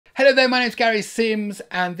Hello there, my name's Gary Sims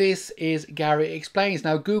and this is Gary Explains.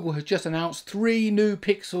 Now Google has just announced 3 new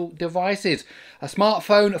Pixel devices, a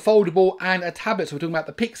smartphone, a foldable and a tablet. So we're talking about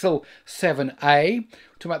the Pixel 7a,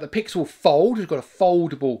 we're talking about the Pixel Fold, which has got a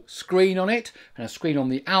foldable screen on it and a screen on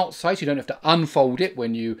the outside so you don't have to unfold it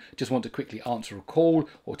when you just want to quickly answer a call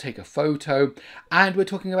or take a photo. And we're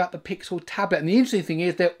talking about the Pixel tablet, and the interesting thing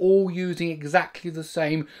is they're all using exactly the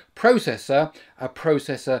same processor, a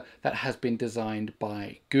processor that has been designed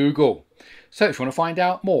by Google. So if you want to find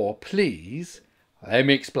out more, please let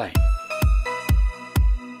me explain.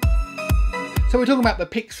 So we're talking about the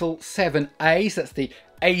Pixel 7a, so that's the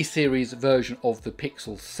A series version of the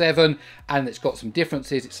Pixel 7, and it's got some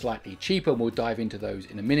differences. It's slightly cheaper and we'll dive into those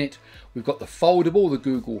in a minute. We've got the foldable, the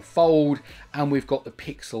Google Fold, and we've got the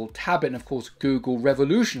Pixel tablet. And of course Google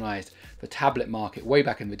revolutionized the tablet market way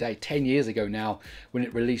back in the day, 10 years ago now, when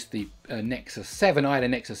it released the Nexus 7. I had a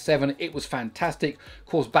Nexus 7, it was fantastic. Of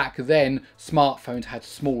course back then smartphones had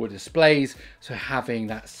smaller displays, so having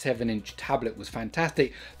that 7-inch tablet was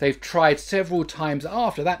fantastic. They've tried several times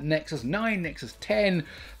after that, Nexus 9, Nexus 10,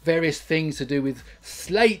 various things to do with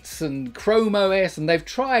slates and Chrome OS, and they've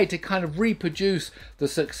tried to kind of reproduce the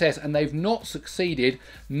success and they've not succeeded.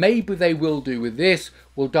 Maybe they will do with this.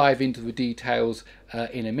 We'll dive into the details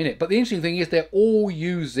in a minute. But the interesting thing is they're all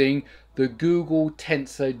using the Google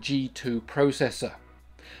Tensor G2 processor.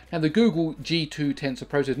 Now the Google G2 Tensor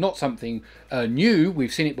processor is not something new.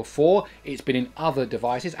 We've seen it before. It's been in other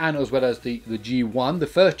devices, and as well as the G1, the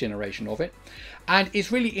first generation of it. And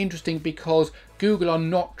it's really interesting because Google are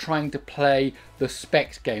not trying to play the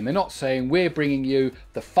specs game. They're not saying we're bringing you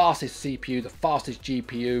the fastest CPU, the fastest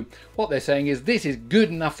GPU. What they're saying is this is good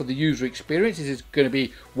enough for the user experience. This is going to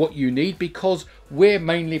be what you need because we're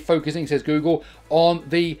mainly focusing, says Google, on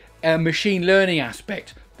the machine learning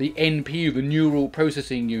aspect, the NPU, the neural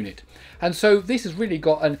processing unit. And so this has really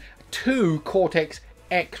got 2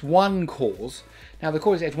 Cortex-X1 cores. Now the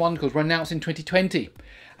Cortex-X1 cores were announced in 2020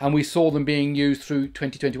 and we saw them being used through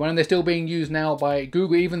 2021, and they're still being used now by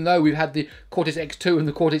Google, even though we've had the Cortex-X2 and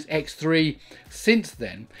the Cortex-X3 since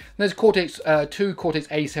then. And there's 2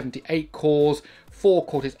 Cortex-A78 cores, 4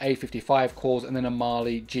 Cortex-A55 cores, and then a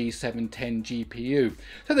Mali G710 GPU.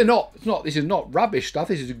 So this is not rubbish stuff,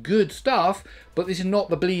 this is good stuff, but this is not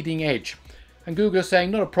the bleeding edge. And Google are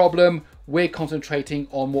saying, not a problem, we're concentrating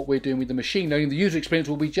on what we're doing with the machine learning. The user experience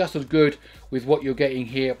will be just as good with what you're getting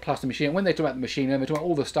here, plus the machine. And when they talk about the machine learning, they're talking about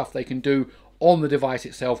all the stuff they can do on the device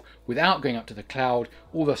itself without going up to the cloud,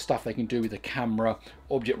 all the stuff they can do with the camera,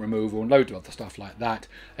 object removal, and loads of other stuff like that.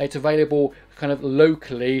 It's available kind of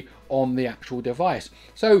locally on the actual device.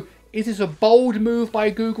 So is this a bold move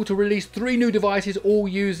by Google to release 3 new devices all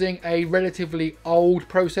using a relatively old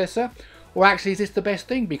processor? Or actually is this the best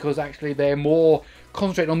thing because actually they're more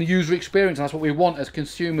concentrated on the user experience, and that's what we want as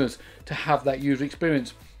consumers, to have that user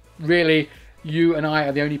experience. Really, you and I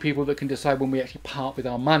are the only people that can decide when we actually part with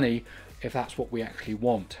our money if that's what we actually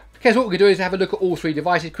want. Okay, so what we're going to do is have a look at all 3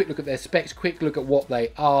 devices, quick look at their specs, quick look at what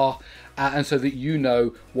they are, and so that you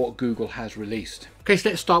know what Google has released. Okay, so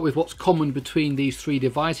let's start with what's common between these 3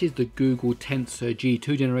 devices. The Google Tensor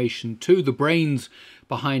G2 Generation 2, the brains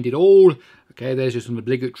behind it all. Okay, there's just an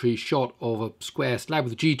obligatory shot of a square slab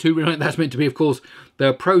with a G2. That's meant to be, of course,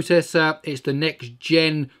 the processor. It's the next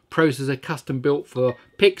gen processor custom built for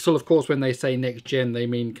Pixel. Of course, when they say next gen, they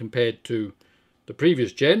mean compared to the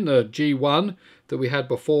previous gen, the G1 that we had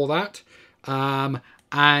before that.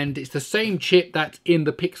 And it's the same chip that's in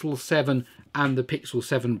the Pixel 7 and the Pixel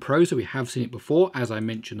 7 Pro, so we have seen it before, as I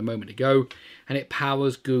mentioned a moment ago, and it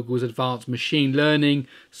powers Google's advanced machine learning,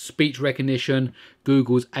 speech recognition,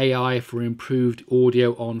 Google's AI for improved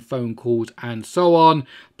audio on phone calls and so on,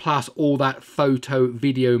 plus all that photo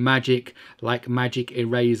video magic like Magic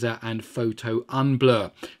Eraser and Photo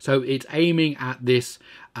Unblur. So it's aiming at this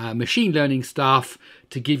machine learning stuff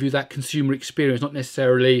to give you that consumer experience, not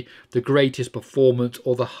necessarily the greatest performance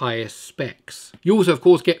or the highest specs. You also, of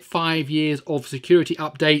course, get 5 years of security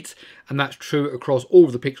updates, and that's true across all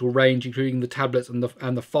of the Pixel range, including the tablets and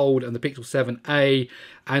the Fold and the Pixel 7a.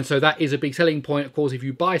 And so that is a big selling point. Of course, if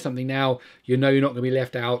you buy something now, you know you're not going to be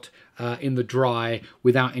left out in the dry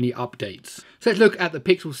without any updates. So let's look at the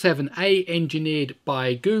Pixel 7a, engineered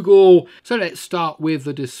by Google. So let's start with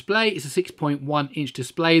the display. It's a 6.1 inch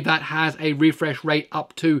display that has a refresh rate up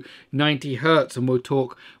up to 90 Hertz, and we'll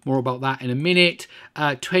talk more about that in a minute.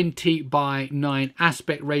 20:9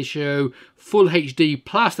 aspect ratio, full HD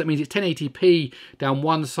plus, that means it's 1080p down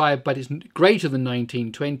one side, but it's greater than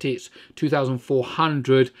 1920, it's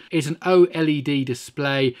 2400. It's an OLED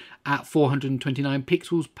display at 429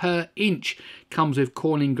 pixels per inch. Comes with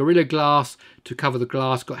Corning Gorilla Glass to cover the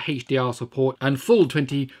glass, got HDR support and full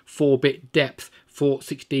 24-bit depth for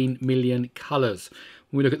 16 million colors.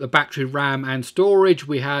 When we look at the battery, RAM and storage,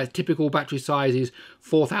 we have typical battery sizes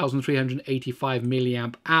 4,385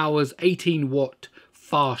 milliamp hours, 18-watt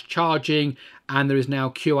fast charging, and there is now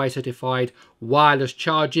QI certified wireless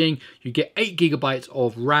charging. You get 8 gigabytes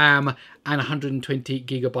of RAM and 120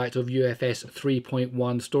 gigabytes of UFS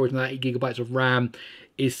 3.1 storage. Now that 8 gigabytes of RAM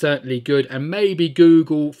is certainly good, and maybe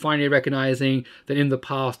Google finally recognizing that in the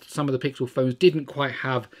past some of the Pixel phones didn't quite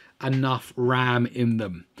have enough RAM in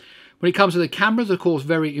them. When it comes to the cameras, of course,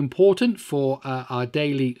 very important for our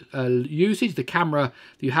daily usage. The camera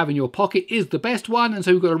that you have in your pocket is the best one, and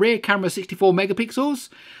so we've got a rear camera 64 megapixels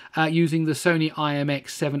using the Sony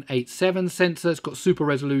IMX787 sensor. It's got super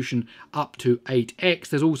resolution up to 8x.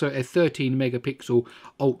 There's also a 13 megapixel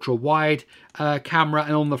ultra wide camera,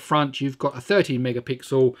 and on the front you've got a 13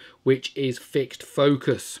 megapixel which is fixed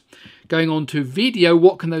focus. Going on to video,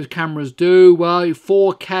 what can those cameras do? Well,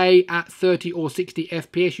 4K at 30 or 60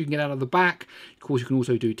 FPS you can get out of the back. Of course, you can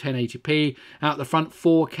also do 1080p. Out the front,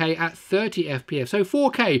 4K at 30 FPS. So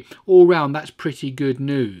 4K all round, that's pretty good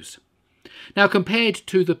news. Now, compared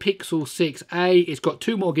to the Pixel 6a, it's got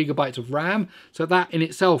 2 more gigabytes of RAM, so that in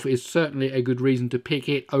itself is certainly a good reason to pick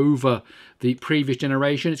it over the previous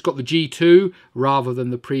generation. It's got the G2 rather than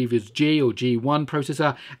the previous G or G1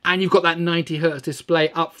 processor, and you've got that 90 Hertz display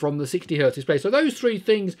up from the 60 Hertz display. So those three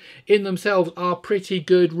things in themselves are pretty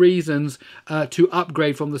good reasons to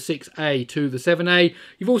upgrade from the 6a to the 7a.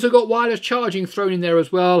 You've also got wireless charging thrown in there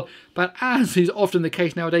as well, but as is often the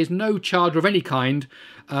case nowadays, no charger of any kind,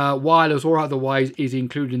 wireless or otherwise, is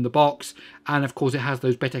included in the box, and of course it has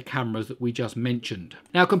those better cameras that we just mentioned.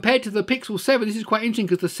 Now, compared to the Pixel 7, this is quite interesting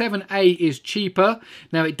because the 7a is cheaper.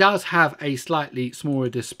 Now, it does have a slightly smaller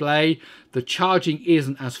display. The charging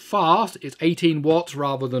isn't as fast. It's 18 watts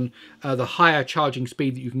rather than the higher charging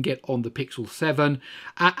speed that you can get on the Pixel 7.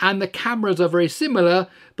 And the cameras are very similar,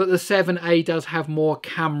 but the 7a does have more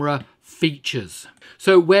camera features.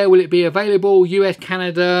 So where will it be available? US,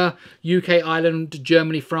 Canada, UK, Ireland,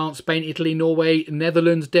 Germany, France, Spain, Italy, Norway,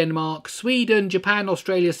 Netherlands, Denmark, Sweden, Japan,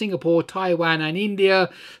 Australia, Singapore, Taiwan and India,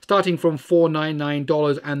 starting from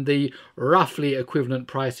 $499, and the roughly equivalent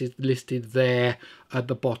prices listed there at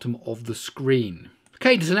the bottom of the screen.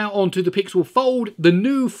 Okay, so now on to the Pixel Fold, the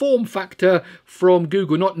new form factor from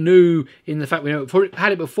Google. Not new in the fact we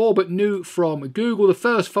had it before, but new from Google. The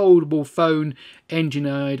first foldable phone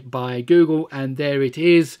engineered by Google, and there it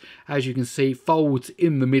is. As you can see, folds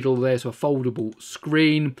in the middle there, so a foldable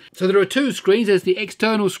screen. So there are two screens. There's the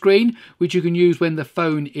external screen, which you can use when the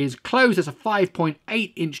phone is closed. It's a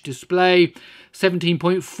 5.8-inch display,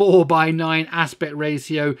 17.4:9 aspect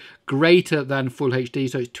ratio, greater than Full HD,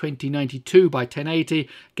 so it's 2092 by 1080.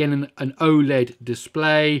 Again, an OLED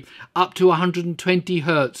display, up to 120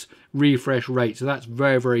 Hertz refresh rate, so that's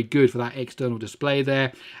very, very good for that external display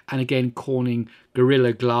there. And again, Corning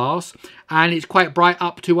Gorilla Glass, and it's quite bright,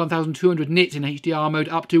 up to 1200 nits in HDR mode,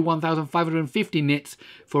 up to 1550 nits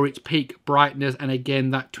for its peak brightness, and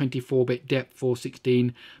again that 24-bit depth for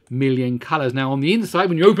 16 million colors. Now, on the inside,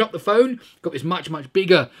 when you open up the phone, you've got this much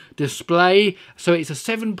bigger display. So it's a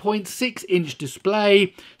 7.6-inch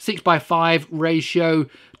display, 6:5 ratio,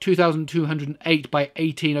 2208 by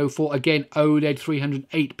 1804. Again, OLED,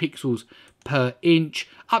 308 pixels per inch,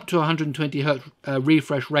 up to 120 Hertz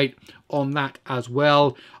refresh rate on that as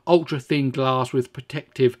well. Ultra thin glass with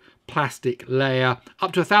protective plastic layer,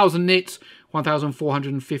 up to 1000 nits,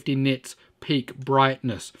 1450 nits peak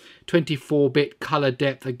brightness, 24-bit color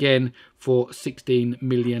depth, again for 16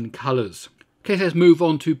 million colors. Okay, so let's move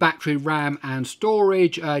on to battery, RAM and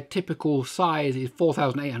storage. Typical size is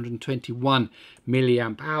 4,821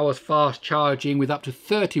 milliamp hours, fast charging with up to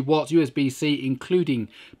 30 watts USB-C including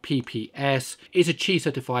PPS. It's a Qi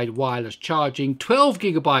certified wireless charging, 12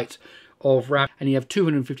 gigabytes of RAM, and you have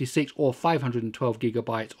 256 or 512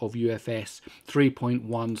 gigabytes of UFS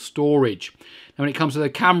 3.1 storage. Now, when it comes to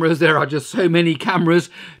the cameras, there are just so many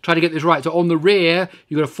cameras. Try to get this right. So on the rear,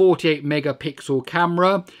 you've got a 48 megapixel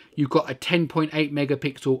camera. You've got a 10.8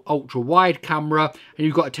 megapixel ultra wide camera, and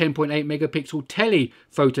you've got a 10.8 megapixel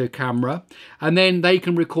telephoto camera. And then they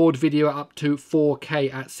can record video up to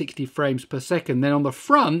 4K at 60 frames per second. Then on the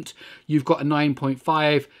front, you've got a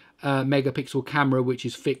 9.5 megapixel camera, which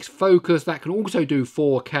is fixed focus. That can also do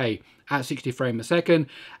 4K at 60 frames a second.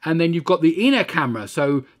 And then you've got the inner camera.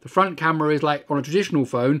 So the front camera is like on a traditional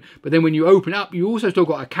phone, but then when you open up, you also still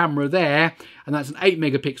got a camera there, and that's an 8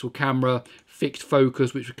 megapixel camera, fixed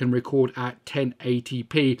focus, which can record at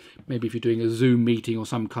 1080p. Maybe if you're doing a Zoom meeting or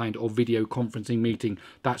some kind of video conferencing meeting,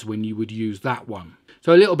 that's when you would use that one.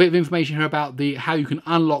 So a little bit of information here about how you can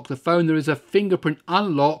unlock the phone. There is a fingerprint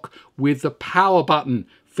unlock with the power button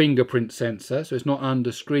fingerprint sensor, so it's not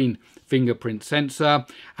under screen fingerprint sensor.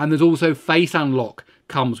 And there's also face unlock,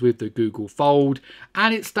 comes with the Google Fold,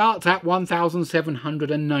 and it starts at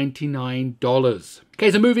 $1,799.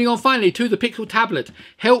 Okay, so moving on finally to the Pixel tablet,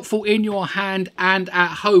 helpful in your hand and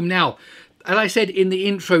at home. Now, as I said in the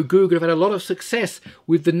intro, Google have had a lot of success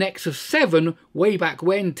with the Nexus 7 way back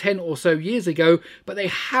when, 10 or so years ago, but they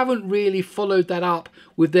haven't really followed that up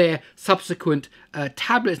with their subsequent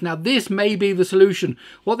tablets. Now, this may be the solution.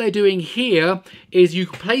 What they're doing here is you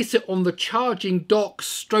place it on the charging dock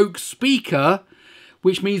stroke speaker,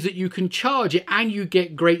 which means that you can charge it and you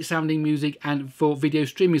get great sounding music and for video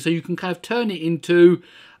streaming. So you can kind of turn it into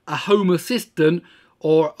a home assistant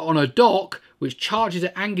or on a dock, which charges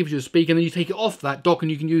it and gives you a speaker, and then you take it off that dock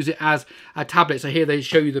and you can use it as a tablet. So here they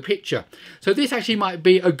show you the picture. So this actually might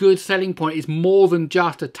be a good selling point. It's more than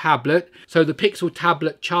just a tablet. So the Pixel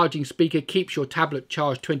tablet charging speaker keeps your tablet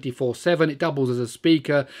charged 24/7. It doubles as a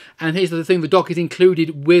speaker. And here's the thing, the dock is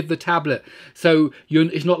included with the tablet. So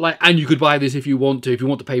it's not like, and you could buy this if you want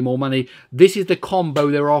to pay more money. This is the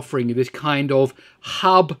combo they're offering you, this kind of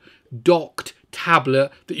hub docked tablet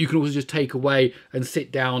that you can also just take away and sit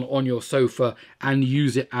down on your sofa and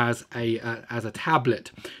use it as a tablet.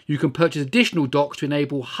 You can purchase additional docks to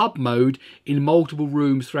enable hub mode in multiple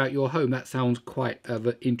rooms throughout your home. That sounds quite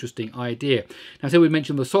an interesting idea. Now, so we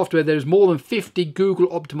mentioned the software. There's more than 50 Google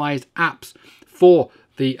optimized apps for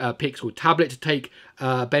the Pixel tablet to take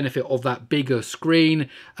benefit of that bigger screen.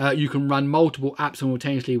 You can run multiple apps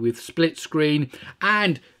simultaneously with split screen,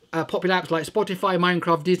 and popular apps like Spotify,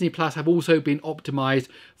 Minecraft, Disney Plus have also been optimized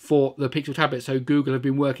for the Pixel tablet. So Google have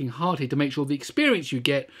been working hard to make sure the experience you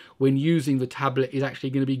get when using the tablet is actually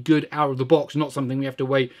going to be good out of the box, not something we have to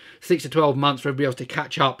wait 6 to 12 months for everybody else to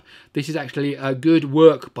catch up. This is actually good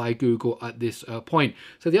work by Google at this point.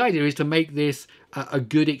 So the idea is to make this a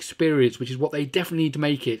good experience, which is what they definitely need to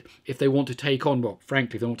make it if they want to take on, well,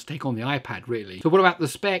 frankly, if they want to take on the iPad, really. So what about the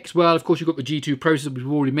specs? Well, of course, you've got the G2 processor, which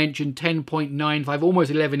we've already mentioned, 10.95,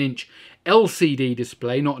 almost 11-inch LCD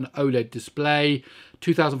display, not an OLED display,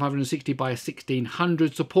 2560 by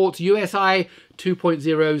 1600, supports USI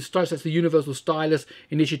 2.0, that's the Universal Stylus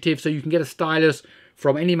Initiative, so you can get a stylus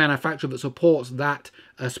from any manufacturer that supports that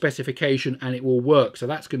specification and it will work. So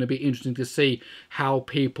that's going to be interesting to see how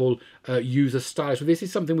people use a stylus. So this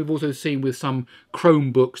is something we've also seen with some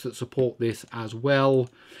Chromebooks that support this as well.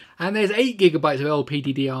 And there's 8 GB of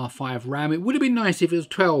LPDDR5 RAM. It would have been nice if it was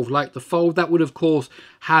 12 like the Fold. That would of course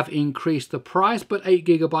have increased the price, but 8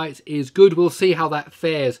 GB is good. We'll see how that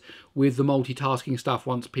fares with the multitasking stuff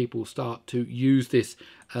once people start to use this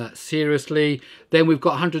seriously. Then we've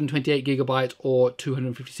got 128 GB or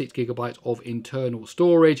 256 GB of internal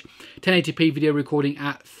storage, 1080p video recording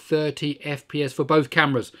at 30 FPS for both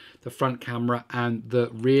cameras, the front camera and the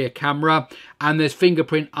rear camera. And there's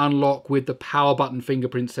fingerprint unlock with the power button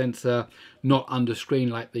fingerprint sensor, not under screen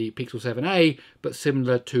like the Pixel 7a, but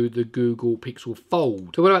similar to the Google Pixel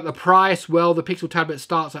Fold. So what about the price? Well, the Pixel tablet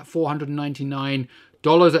starts at $499.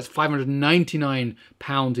 That's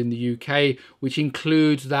 £599 in the UK, which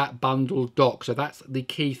includes that bundled dock. So that's the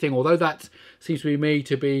key thing. Although that seems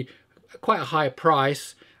to be quite a high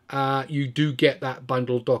price, you do get that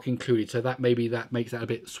bundled dock included. So that maybe that makes that a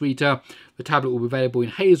bit sweeter. The tablet will be available in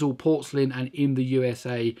hazel, porcelain, and in the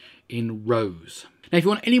USA in rose. Now, if you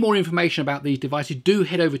want any more information about these devices, do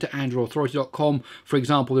head over to AndroidAuthority.com. For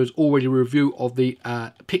example, there's already a review of the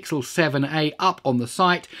Pixel 7a up on the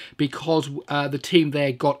site because the team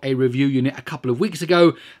there got a review unit a couple of weeks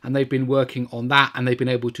ago and they've been working on that and they've been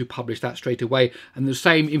able to publish that straight away. And the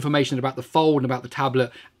same information about the Fold and about the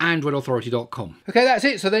tablet, AndroidAuthority.com. Okay, that's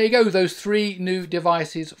it. So there you go, those 3 new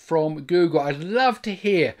devices from Google. I'd love to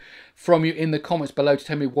hear from you in the comments below to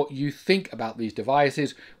tell me what you think about these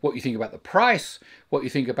devices, what you think about the price, what you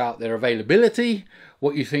think about their availability,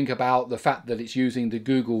 what you think about the fact that it's using the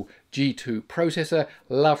Google G2 processor.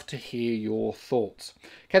 Love to hear your thoughts.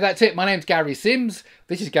 Okay, that's it. My name's Gary Sims.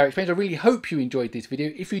 This is Gary Explains. I really hope you enjoyed this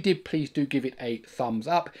video. If you did, please do give it a thumbs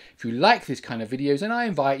up. If you like this kind of videos, then I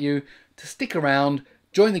invite you to stick around,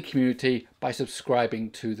 join the community by subscribing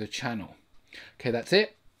to the channel. Okay, that's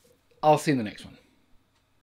it. I'll see you in the next one.